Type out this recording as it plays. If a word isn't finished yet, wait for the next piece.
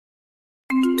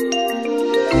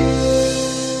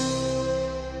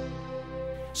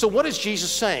So what is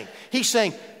Jesus saying? He's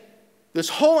saying this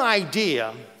whole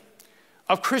idea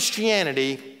of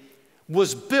Christianity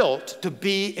was built to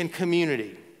be in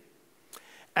community.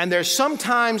 And there's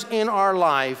sometimes in our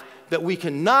life that we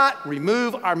cannot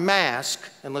remove our mask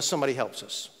unless somebody helps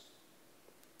us.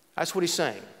 That's what he's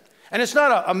saying. And it's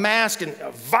not a mask and a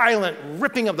violent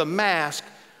ripping of the mask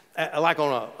like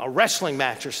on a wrestling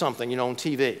match or something, on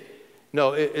TV.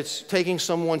 No, it's taking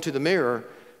someone to the mirror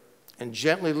and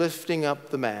gently lifting up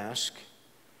the mask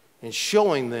and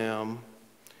showing them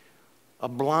a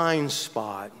blind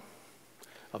spot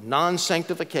of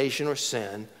non-sanctification or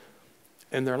sin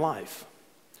in their life.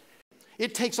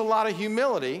 It takes a lot of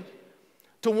humility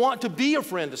to want to be a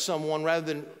friend to someone rather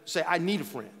than say, I need a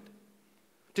friend.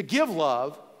 To give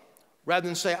love rather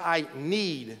than say, I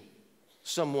need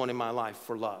someone in my life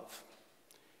for love.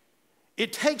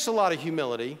 It takes a lot of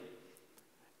humility,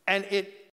 and it